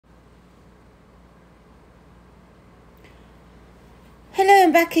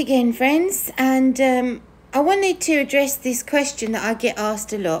I'm back again, friends, and I wanted to address this question that I get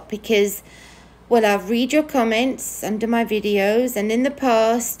asked a lot because, well, I've read your comments under my videos, and in the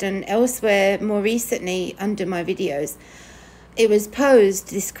past and elsewhere more recently under my videos, it was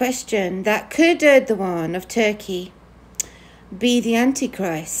posed this question that could Erdogan of Turkey be the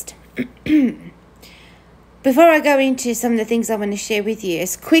Antichrist? Before I go into some of the things I want to share with you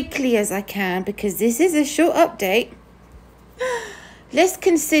as quickly as I can, because this is a short update, let's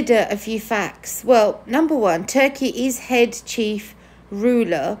consider a few facts. Well, number one, Turkey is head chief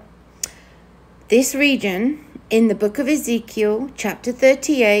ruler. This region, in the book of Ezekiel, chapter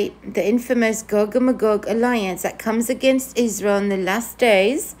 38, the infamous Gog Magog alliance that comes against Israel in the last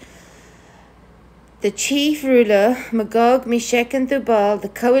days, the chief ruler, Magog, Meshech and Tubal, the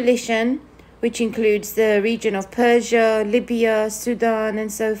coalition, which includes the region of Persia, Libya, Sudan,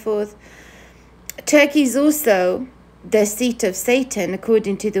 and so forth. Turkey is also the seat of Satan,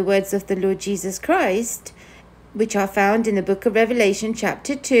 according to the words of the Lord Jesus Christ, which are found in the book of Revelation,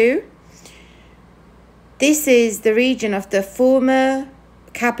 chapter 2. This is the region of the former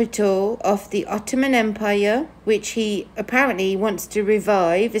capital of the Ottoman Empire, which he apparently wants to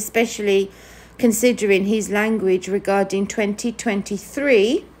revive, especially considering his language regarding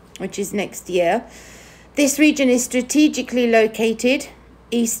 2023, which is next year. This region is strategically located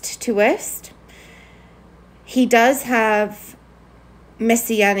east to west. He does have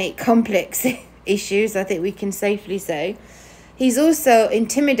messianic complex issues, I think we can safely say. He's also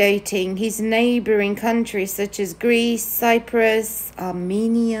intimidating his neighboring countries such as Greece, Cyprus,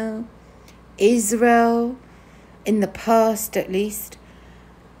 Armenia, Israel, in the past at least.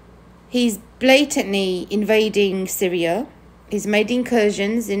 He's blatantly invading Syria. He's made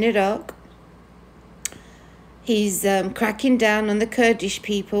incursions in Iraq. He's cracking down on the Kurdish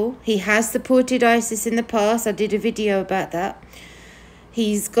people. He has supported ISIS in the past. I did a video about that.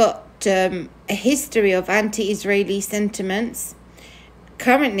 He's got a history of anti-Israeli sentiments.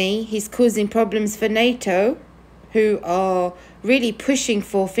 Currently, he's causing problems for NATO, who are really pushing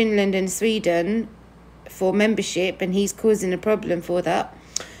for Finland and Sweden for membership, and he's causing a problem for that.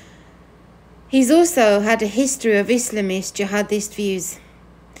 He's also had a history of Islamist jihadist views.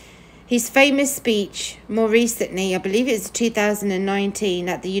 His famous speech more recently, I believe it was 2019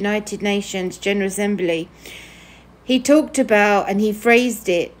 at the United Nations General Assembly, he talked about, and he phrased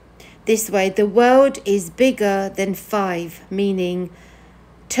it this way: the world is bigger than five, meaning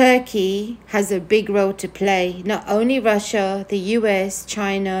Turkey has a big role to play. Not only Russia, the US,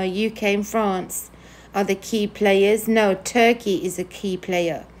 China, UK and France are the key players. No, Turkey is a key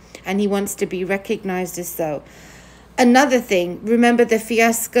player, and he wants to be recognized as so. Another thing, remember the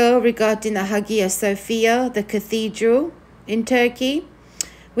fiasco regarding the Hagia Sophia, the cathedral in Turkey,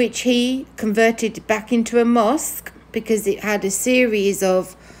 which he converted back into a mosque because it had a series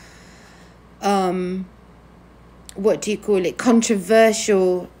of,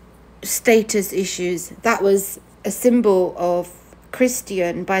 controversial status issues. That was a symbol of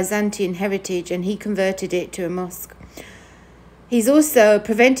Christian Byzantine heritage, and he converted it to a mosque. He's also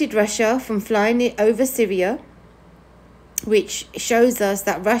prevented Russia from flying it over Syria, which shows us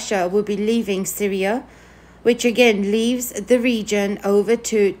that Russia will be leaving Syria, which again leaves the region over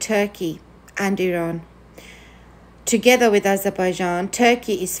to Turkey and Iran. Together with Azerbaijan,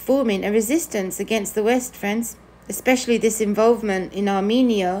 Turkey is forming a resistance against the West, friends, especially this involvement in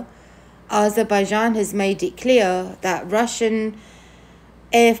Armenia. Azerbaijan has made it clear that Russian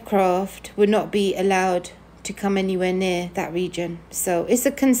aircraft would not be allowed to come anywhere near that region. So it's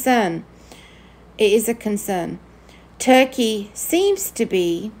a concern. It is a concern. Turkey seems to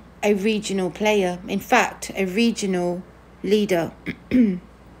be a regional player. In fact, a regional leader.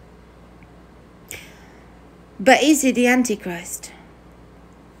 But is he the Antichrist?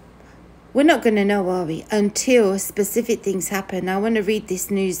 We're not going to know, are we? Until specific things happen. I want to read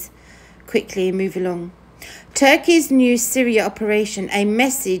this news quickly and move along. Turkey's new Syria operation, a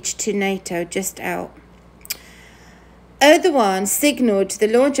message to NATO, just out. Erdogan signalled the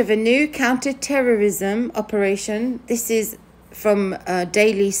launch of a new counter-terrorism operation. This is from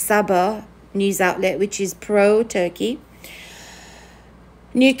Daily Sabah news outlet, which is pro-Turkey.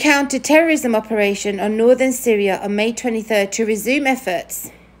 New counter-terrorism operation on northern Syria on May 23rd to resume efforts,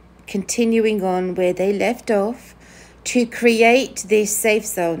 continuing on where they left off, to create this safe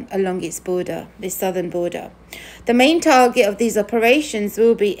zone along its border, the southern border. The main target of these operations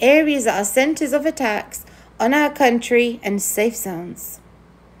will be areas that are centres of attacks on our country and safe zones.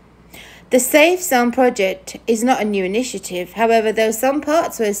 The Safe Zone project is not a new initiative. However, though some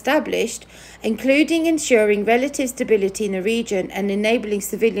parts were established, including ensuring relative stability in the region and enabling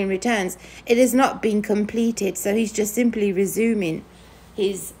civilian returns, it has not been completed. So he's just simply resuming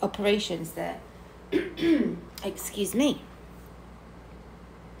his operations there. Excuse me.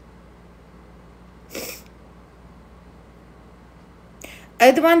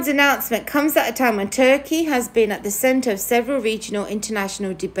 Erdogan's announcement comes at a time when Turkey has been at the center of several regional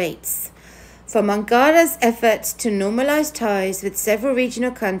international debates. From Ankara's efforts to normalize ties with several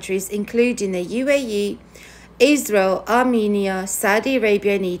regional countries, including the UAE, Israel, Armenia, Saudi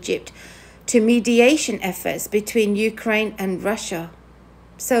Arabia and Egypt, to mediation efforts between Ukraine and Russia.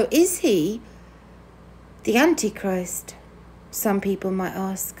 So is he the Antichrist? Some people might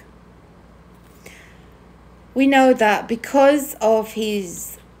ask. We know that because of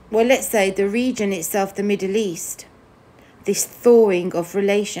his, well, let's say the region itself, the Middle East, this thawing of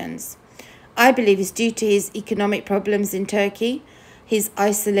relations, I believe is due to his economic problems in Turkey, his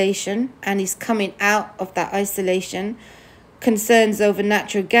isolation, and his coming out of that isolation, concerns over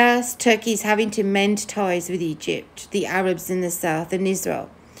natural gas, Turkey's having to mend ties with Egypt, the Arabs in the south, and Israel.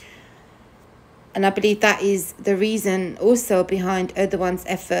 And I believe that is the reason also behind Erdogan's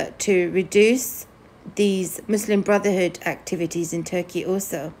effort to reduce these Muslim Brotherhood activities in Turkey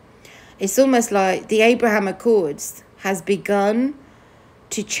also. It's almost like the Abraham Accords has begun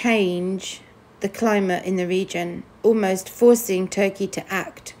to change the climate in the region, almost forcing Turkey to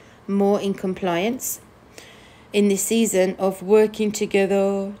act more in compliance in this season of working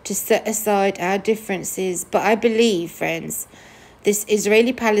together to set aside our differences. But I believe, friends, this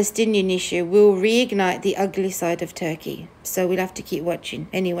Israeli-Palestinian issue will reignite the ugly side of Turkey. So we'll have to keep watching.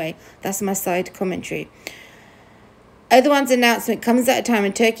 Anyway, that's my side commentary. Erdogan's announcement comes at a time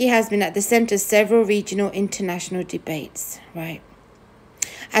when Turkey has been at the center of several regional international debates. Right.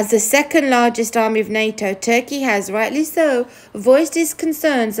 As the second largest army of NATO, Turkey has, rightly so, voiced its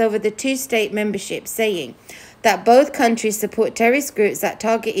concerns over the two-state membership, saying that both countries support terrorist groups that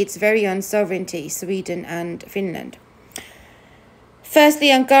target its very own sovereignty, Sweden and Finland. Firstly,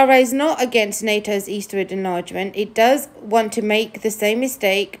 Ankara is not against NATO's eastward enlargement. It does want to make the same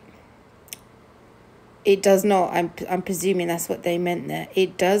mistake. It does not. I'm presuming that's what they meant there.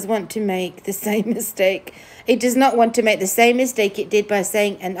 It does want to make the same mistake. It does not want to make the same mistake it did by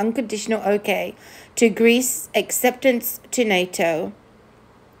saying an unconditional okay to Greece's acceptance to NATO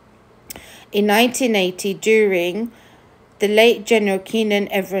in 1980 during the late General Kenan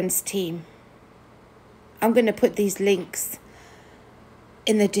Evren's team. I'm going to put these links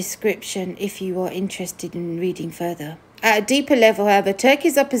in the description if you are interested in reading further. At a deeper level, however,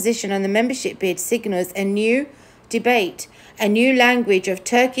 Turkey's opposition on the membership bid signals a new debate. A new language of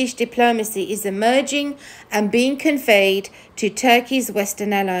Turkish diplomacy is emerging and being conveyed to Turkey's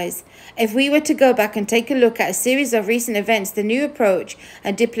Western allies. If we were to go back and take a look at a series of recent events, the new approach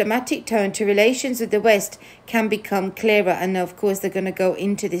and diplomatic tone to relations with the West can become clearer. And of course, they're going to go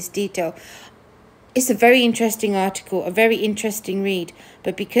into this detail. It's a very interesting article, a very interesting read.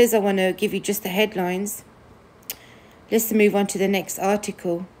 But because I want to give you just the headlines, let's move on to the next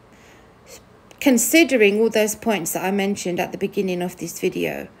article. Considering all those points that I mentioned at the beginning of this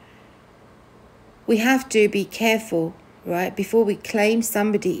video, we have to be careful, right, before we claim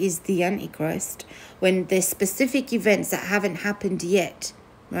somebody is the Antichrist when there's specific events that haven't happened yet,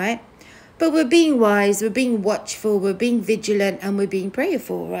 right? But we're being wise, we're being watchful, we're being vigilant, and we're being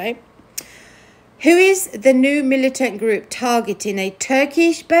prayerful, right? Who is the new militant group targeting a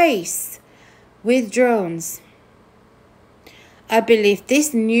Turkish base with drones? I believe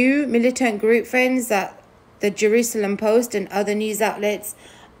this new militant group, friends, that the Jerusalem Post and other news outlets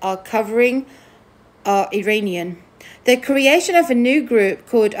are covering are Iranian. The creation of a new group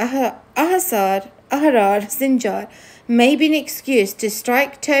called Ahrar Sinjar may be an excuse to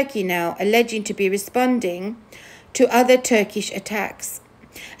strike Turkey now, alleging to be responding to other Turkish attacks.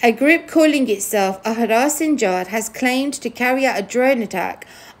 A group calling itself Ahrar Sinjar has claimed to carry out a drone attack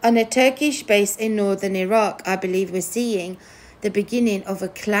on a Turkish base in northern Iraq. I believe we're seeing the beginning of a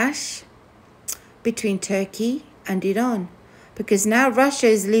clash between Turkey and Iran, because now Russia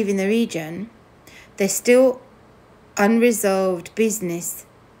is leaving the region. There's still unresolved business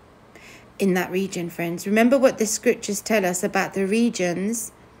in that region, friends. Remember what the scriptures tell us about the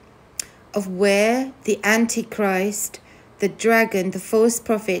regions of where the Antichrist, the dragon, the false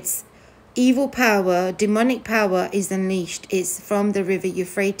prophets, evil power, demonic power is unleashed. It's from the river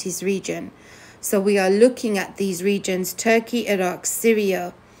Euphrates region. So we are looking at these regions, Turkey, Iraq,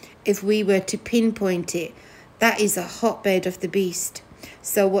 Syria. If we were to pinpoint it, that is a hotbed of the beast.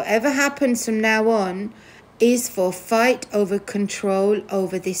 So whatever happens from now on is for fight over control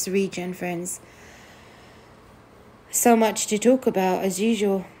over this region, friends. So much to talk about as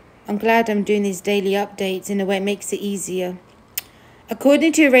usual. I'm glad I'm doing these daily updates in a way it makes it easier.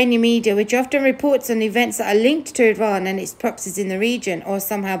 According to Iranian media, which often reports on events that are linked to Iran and its proxies in the region or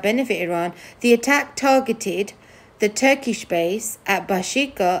somehow benefit Iran, the attack targeted the Turkish base at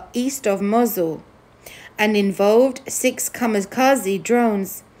Bashika, east of Mosul, and involved 6 kamikaze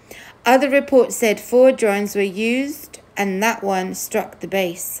drones. Other reports said 4 drones were used and that one struck the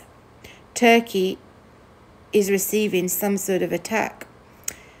base. Turkey is receiving some sort of attack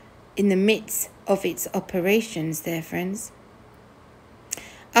in the midst of its operations there, friends.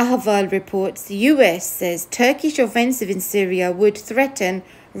 Ahval reports the US says Turkish offensive in Syria would threaten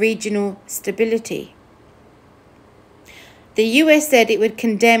regional stability. The US said it would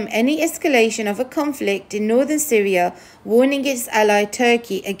condemn any escalation of a conflict in northern Syria, warning its ally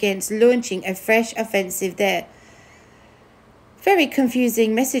Turkey against launching a fresh offensive there. Very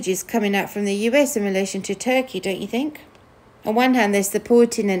confusing messages coming out from the US in relation to Turkey, don't you think? On one hand, they're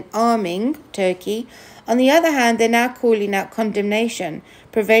supporting and arming Turkey. On the other hand, they're now calling out condemnation,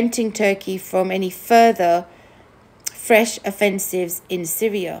 preventing Turkey from any further fresh offensives in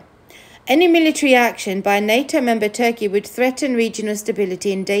Syria. Any military action by a NATO member Turkey would threaten regional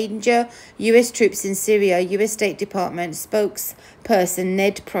stability and endanger US troops in Syria, US State Department spokesperson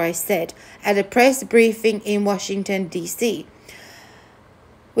Ned Price said at a press briefing in Washington, D.C.,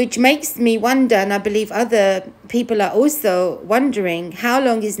 which makes me wonder, and I believe other people are also wondering, how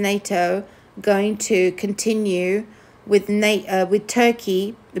long is NATO going to continue with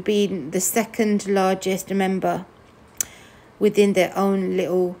Turkey being the second largest member within their own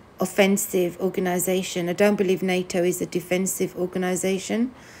little offensive organization? I don't believe NATO is a defensive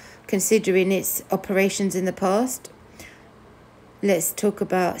organization, considering its operations in the past. Let's talk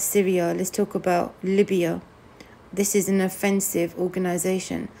about Syria. Let's talk about Libya. This is an offensive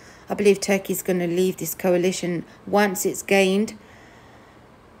organization. I believe Turkey is going to leave this coalition once it's gained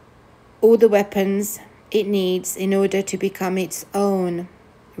all the weapons it needs in order to become its own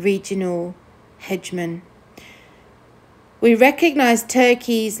regional hegemon. We recognize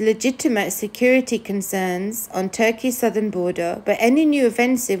Turkey's legitimate security concerns on Turkey's southern border, but any new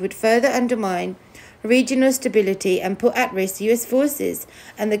offensive would further undermine regional stability and put at risk US forces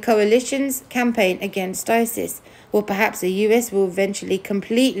and the coalition's campaign against ISIS. Or perhaps the US will eventually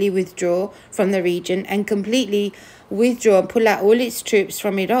completely withdraw from the region and completely withdraw and pull out all its troops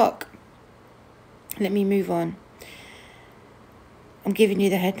from Iraq. Let me move on. I'm giving you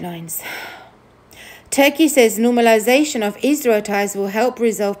the headlines. Turkey says normalization of Israel ties will help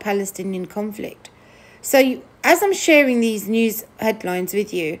resolve Palestinian conflict. So as I'm sharing these news headlines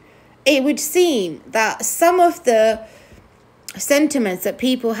with you, it would seem that some of the sentiments that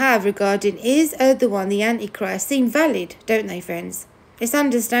people have regarding is Erdogan the Antichrist seem valid, don't they, friends? It's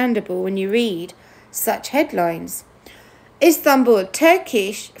understandable when you read such headlines. Istanbul,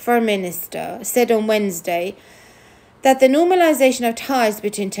 Turkish Foreign Minister said on Wednesday that the normalization of ties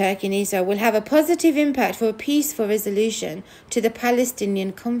between Turkey and Israel will have a positive impact for a peaceful resolution to the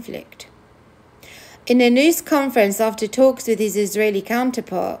Palestinian conflict. In a news conference after talks with his Israeli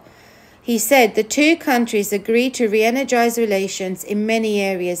counterpart, he said the two countries agreed to re-energize relations in many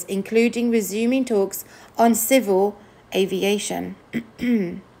areas, including resuming talks on civil aviation.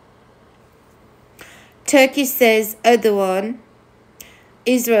 Turkey says Erdogan,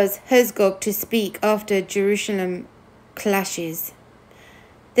 Israel's Herzog, to speak after Jerusalem clashes.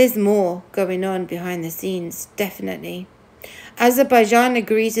 There's more going on behind the scenes, definitely. Azerbaijan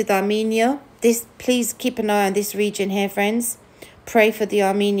agrees with Armenia. Please keep an eye on this region here, friends. Pray for the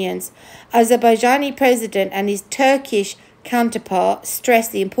Armenians. Azerbaijani president and his Turkish counterpart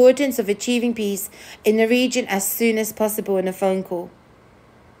stressed the importance of achieving peace in the region as soon as possible in a phone call.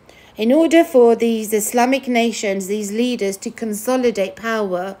 In order for these Islamic nations, these leaders, to consolidate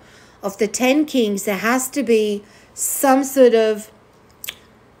power of the 10 kings, there has to be some sort of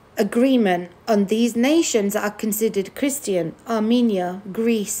agreement on these nations that are considered Christian. Armenia,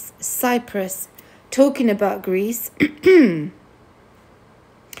 Greece, Cyprus. Talking about Greece,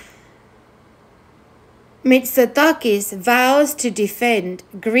 Mitsotakis vows to defend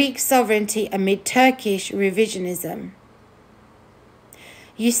Greek sovereignty amid Turkish revisionism.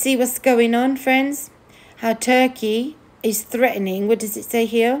 You see what's going on, friends? How Turkey is threatening, what does it say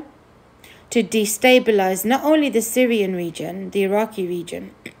here? To destabilize not only the Syrian region, the Iraqi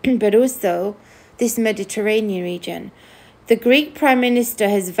region, but also this Mediterranean region. The Greek Prime Minister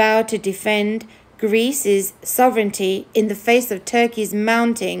has vowed to defend Greece's sovereignty in the face of Turkey's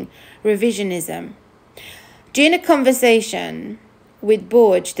mounting revisionism. During a conversation with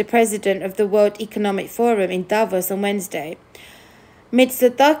Borg, the president of the World Economic Forum in Davos on Wednesday,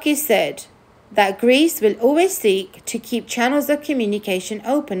 Mitsotakis said that Greece will always seek to keep channels of communication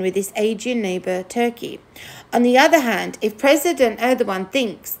open with its Aegean neighbour Turkey. On the other hand, if President Erdogan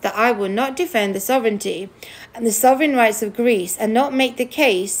thinks that I will not defend the sovereignty and the sovereign rights of Greece and not make the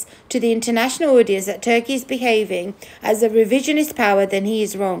case to the international audience that Turkey is behaving as a revisionist power, then he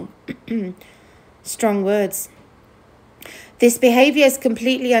is wrong. Strong words. This behaviour is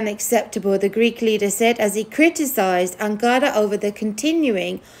completely unacceptable, the Greek leader said as he criticised Ankara over the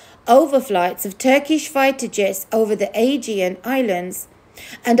continuing overflights of Turkish fighter jets over the Aegean Islands.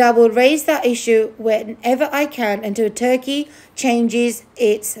 And I will raise that issue whenever I can until Turkey changes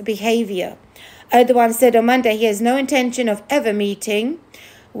its behaviour. Erdogan said on Monday he has no intention of ever meeting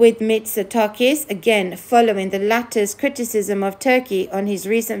with Mitsotakis, again following the latter's criticism of Turkey on his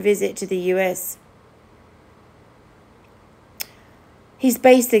recent visit to the US. He's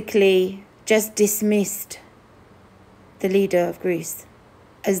basically just dismissed the leader of Greece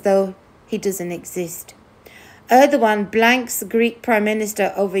as though he doesn't exist. Erdogan blanks Greek Prime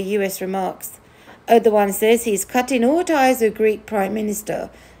Minister over US remarks. Erdogan says he's cutting all ties with Greek Prime Minister,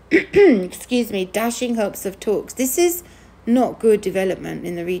 dashing hopes of talks. This is not good development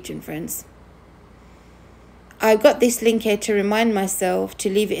in the region, friends. I've got this link here to remind myself to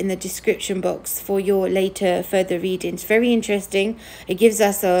leave it in the description box for your later further reading. It's very interesting. It gives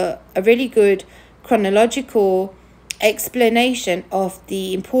us a really good chronological explanation of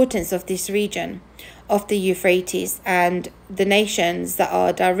the importance of this region of the Euphrates and the nations that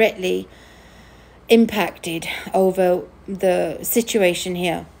are directly impacted over the situation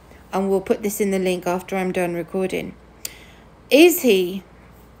here. And we'll put this in the link after I'm done recording. Is he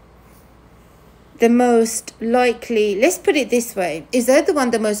the most likely, let's put it this way, is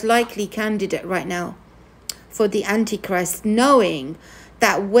Erdogan the most likely candidate right now for the Antichrist, knowing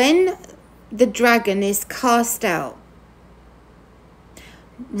that when the dragon is cast out,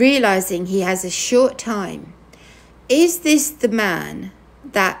 realizing he has a short time, is this the man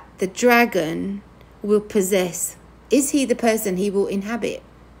that the dragon will possess? Is he the person he will inhabit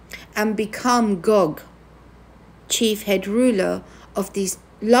and become Gog, chief head ruler of these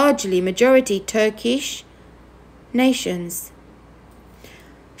largely majority Turkish nations?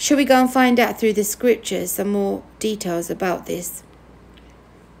 Shall we go and find out through the scriptures some more details about this?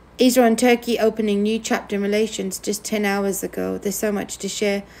 Israel and Turkey opening new chapter in relations just 10 hours ago. There's so much to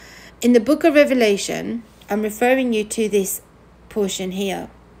share. In the book of Revelation, I'm referring you to this portion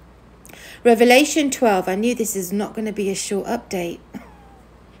here. Revelation 12. I knew this is not going to be a short update.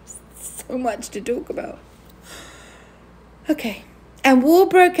 So much to talk about. Okay. And war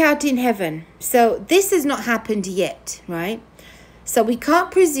broke out in heaven. So this has not happened yet, right? So we can't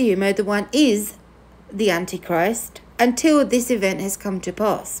presume Erdogan is the Antichrist until this event has come to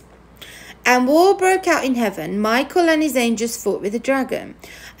pass. And war broke out in heaven. Michael and his angels fought with the dragon.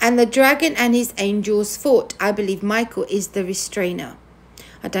 And the dragon and his angels fought. I believe Michael is the restrainer.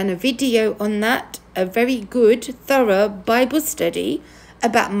 I've done a video on that. A very good, thorough Bible study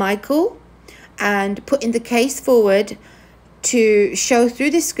about Michael. And putting the case forward to show through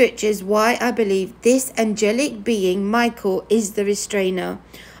the scriptures why I believe this angelic being, Michael, is the restrainer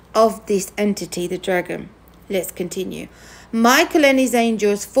of this entity, the dragon. Let's continue. Michael and his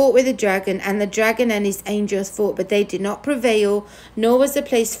angels fought with the dragon, and the dragon and his angels fought, but they did not prevail, nor was a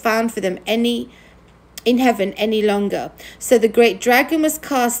place found for them in heaven any longer. So the great dragon was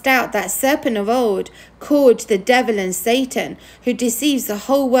cast out, that serpent of old, called the devil and Satan, who deceives the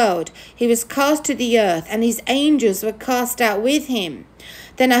whole world. He was cast to the earth, and his angels were cast out with him.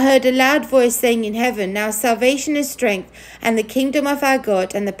 Then I heard a loud voice saying in heaven, now salvation and strength, and the kingdom of our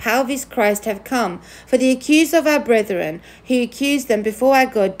God, and the power of his Christ have come. For the accuser of our brethren, who accused them before our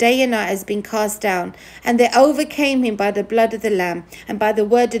God day and night, has been cast down. And they overcame him by the blood of the Lamb, and by the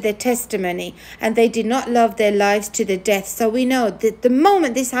word of their testimony, and they did not love their lives to the death. So we know that the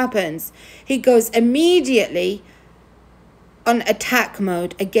moment this happens, he goes immediately on attack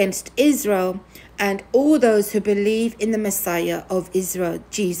mode against Israel and all those who believe in the Messiah of Israel,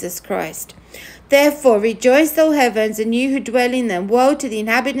 Jesus Christ. Therefore rejoice, O heavens, and you who dwell in them. Woe to the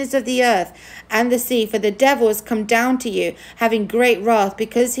inhabitants of the earth and the sea, for the devil has come down to you, having great wrath,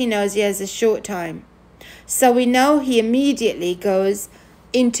 because he knows he has a short time. So we know he immediately goes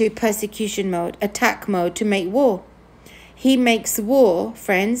into persecution mode, attack mode, to make war. He makes war,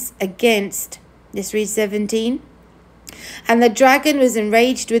 friends, against, let's read 17. And the dragon was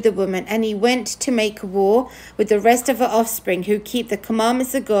enraged with the woman, and he went to make war with the rest of her offspring, who keep the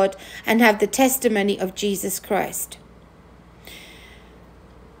commandments of God and have the testimony of Jesus Christ.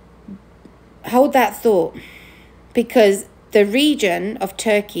 Hold that thought, because the region of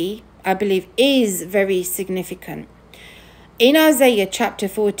Turkey, I believe, is very significant. In Isaiah chapter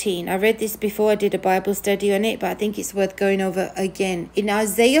 14, I read this before, I did a Bible study on it, but I think it's worth going over again. In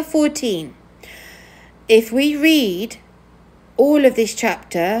Isaiah 14, if we read all of this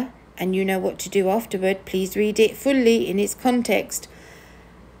chapter, and you know what to do afterward, please read it fully in its context.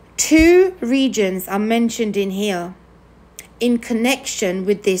 2 regions are mentioned in here in connection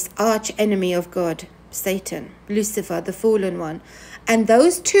with this arch enemy of God, Satan, Lucifer, the fallen one. And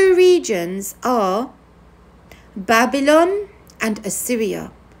those 2 regions are Babylon and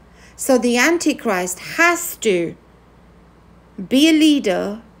Assyria. So the Antichrist has to be a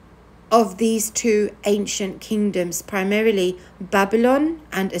leader of these 2 ancient kingdoms, primarily Babylon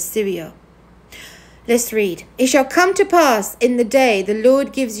and Assyria. Let's read. It shall come to pass in the day the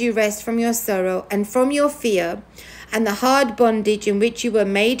Lord gives you rest from your sorrow and from your fear and the hard bondage in which you were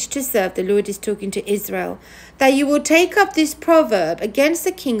made to serve. The Lord is talking to Israel. That you will take up this proverb against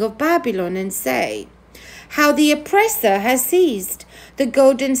the king of Babylon and say, how the oppressor has seized, the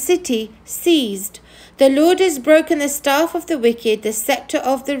golden city seized. The Lord has broken the staff of the wicked, the scepter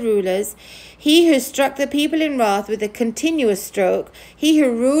of the rulers. He who struck the people in wrath with a continuous stroke, he who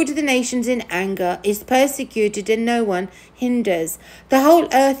ruled the nations in anger, is persecuted and no one hinders. The whole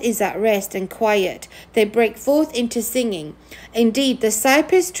earth is at rest and quiet. They break forth into singing. Indeed, the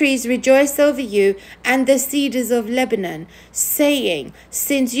cypress trees rejoice over you and the cedars of Lebanon, saying,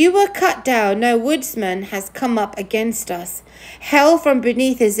 since you were cut down, no woodsman has come up against us. Hell from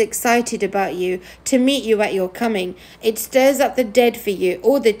beneath is excited about you to meet you at your coming. It stirs up the dead for you,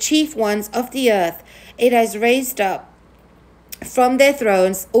 all the chief ones of the earth. It has raised up from their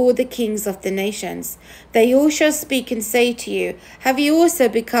thrones all the kings of the nations. They all shall speak and say to you, have you also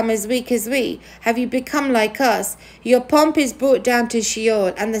become as weak as we? Have you become like us? Your pomp is brought down to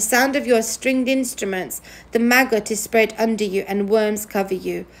Sheol, and the sound of your stringed instruments. The maggot is spread under you, and worms cover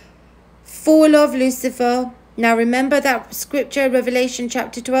you. Fall of Lucifer. Now remember that scripture, Revelation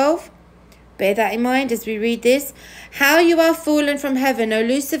chapter 12? Bear that in mind as we read this. How you are fallen from heaven, O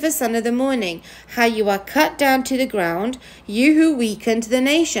Lucifer, son of the morning. How you are cut down to the ground, you who weakened the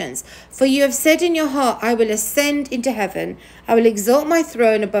nations. For you have said in your heart, I will ascend into heaven. I will exalt my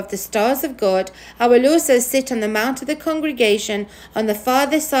throne above the stars of God. I will also sit on the mount of the congregation on the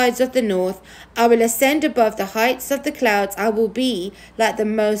farther sides of the north. I will ascend above the heights of the clouds. I will be like the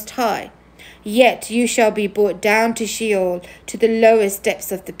Most High. Yet you shall be brought down to Sheol, to the lowest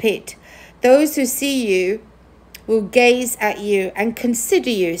depths of the pit. Those who see you will gaze at you and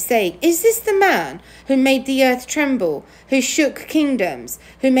consider you, saying, is this the man who made the earth tremble, who shook kingdoms,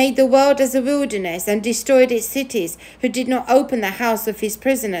 who made the world as a wilderness and destroyed its cities, who did not open the house of his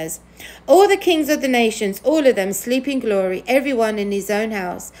prisoners? All the kings of the nations, all of them sleep in glory, everyone in his own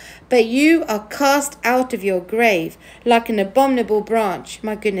house. But you are cast out of your grave like an abominable branch.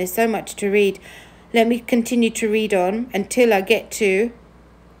 My goodness, so much to read. Let me continue to read on until I get to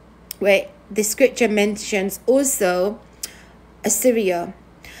where the scripture mentions also Assyria.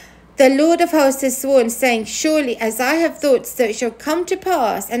 The Lord of hosts has sworn, saying, surely as I have thought, so it shall come to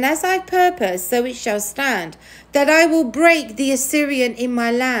pass, and as I purpose, so it shall stand, that I will break the Assyrian in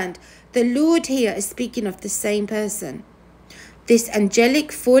my land. The Lord here is speaking of the same person, this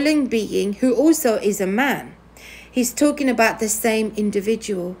angelic fallen being who also is a man. He's talking about the same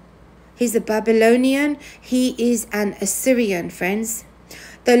individual. He's a Babylonian. He is an Assyrian, friends.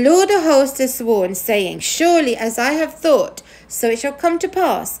 The Lord of hosts has sworn, saying, surely as I have thought, so it shall come to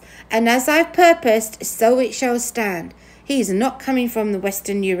pass, and as I have purposed, so it shall stand. He is not coming from the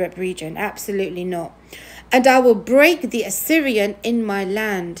Western Europe region, absolutely not. And I will break the Assyrian in my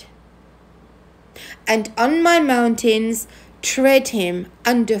land, and on my mountains tread him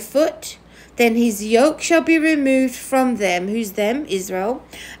underfoot. Then his yoke shall be removed from them. Who's them? Israel.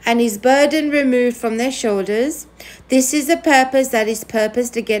 And his burden removed from their shoulders. This is a purpose that is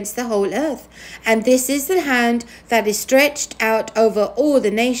purposed against the whole earth. And this is the hand that is stretched out over all the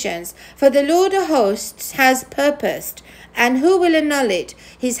nations. For the Lord of hosts has purposed. And who will annul it?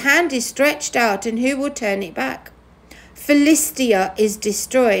 His hand is stretched out, and who will turn it back? Philistia is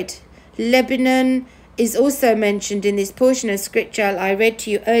destroyed. Lebanon is also mentioned in this portion of scripture I read to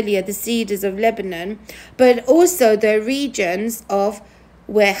you earlier, the cedars of Lebanon, but also the regions of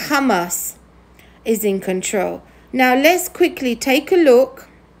where Hamas is in control. Now let's quickly take a look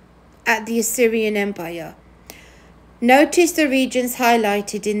at the Assyrian Empire. Notice the regions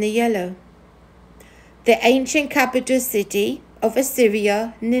highlighted in the yellow. The ancient capital city of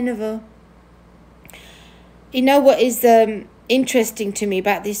Assyria, Nineveh. You know what is interesting to me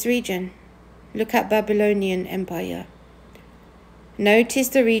about this region? Look at Babylonian Empire. Notice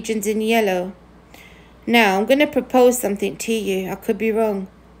the regions in yellow. Now, I'm going to propose something to you. I could be wrong.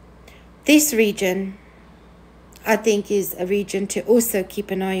 This region I think is a region to also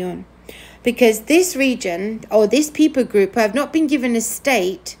keep an eye on. Because this region, or this people group, who have not been given a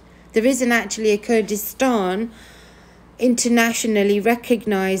state, there isn't actually a Kurdistan, internationally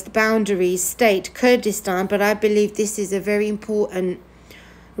recognized boundaries state, Kurdistan, but I believe this is a very important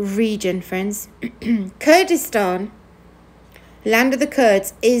region, friends. Kurdistan, land of the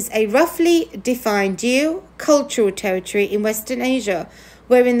Kurds, is a roughly defined geo-cultural territory in Western Asia,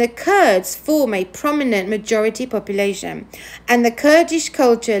 wherein the Kurds form a prominent majority population, and the Kurdish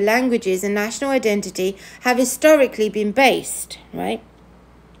culture, languages, and national identity have historically been based, right?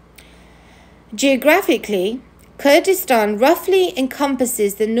 Geographically, Kurdistan roughly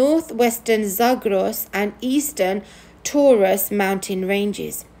encompasses the northwestern Zagros and eastern Taurus mountain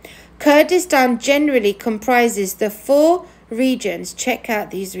ranges. Kurdistan generally comprises the 4 regions. Check out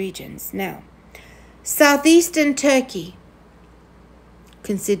these regions now. Southeastern Turkey,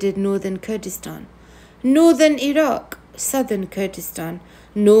 considered northern Kurdistan. Northern Iraq, southern Kurdistan.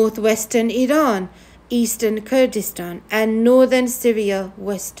 Northwestern Iran, eastern Kurdistan. And northern Syria,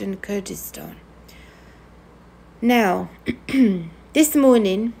 western Kurdistan. Now, this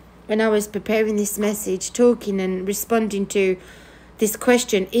morning, when I was preparing this message, talking and responding to this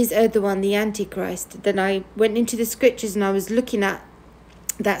question, is Erdogan the Antichrist? Then I went into the scriptures and I was looking at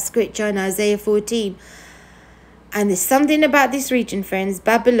that scripture in Isaiah 14. And there's something about this region, friends.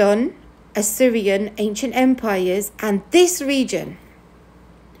 Babylon, Assyrian, ancient empires, and this region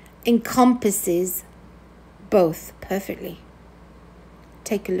encompasses both perfectly.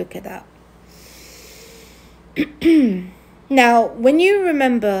 Take a look at that. Now, when you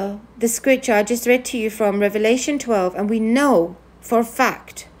remember the scripture I just read to you from Revelation 12, and we know for a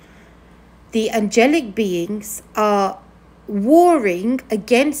fact the angelic beings are warring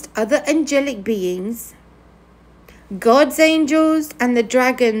against other angelic beings, God's angels and the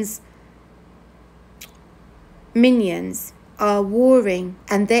dragon's minions are warring,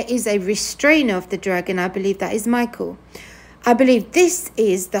 and there is a restrainer of the dragon. I believe that is Michael. I believe this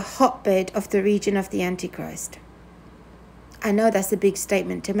is the hotbed of the region of the Antichrist. I know that's a big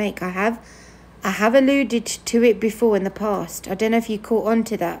statement to make. I have alluded to it before in the past. I don't know if you caught on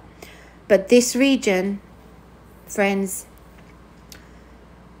to that. But this region, friends,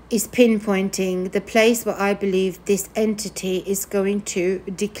 is pinpointing the place where I believe this entity is going to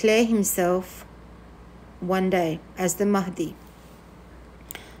declare himself one day as the Mahdi.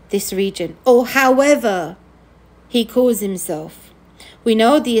 This region, or however he calls himself. We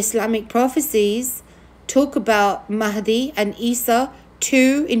know the Islamic prophecies talk about Mahdi and Isa,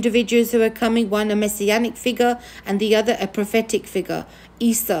 2 individuals who are coming, one a messianic figure and the other a prophetic figure.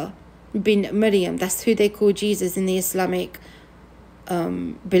 Isa bin Maryam, that's who they call Jesus in the Islamic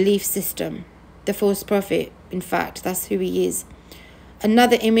belief system. The false prophet, in fact, that's who he is.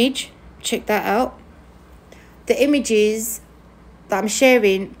 Another image, check that out. The images that I'm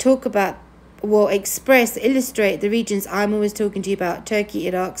sharing talk about, will express, illustrate the regions I'm always talking to you about: Turkey,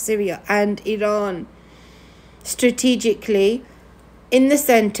 Iraq, Syria, and Iran. Strategically, in the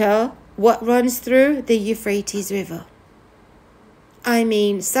center, what runs through? The Euphrates River. I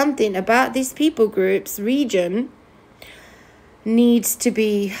mean, something about this people group's region needs to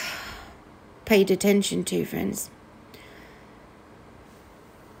be paid attention to, friends.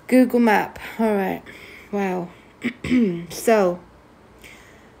 Google Map. All right. Wow. So,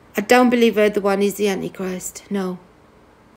 I don't believe Erdogan is the Antichrist. No.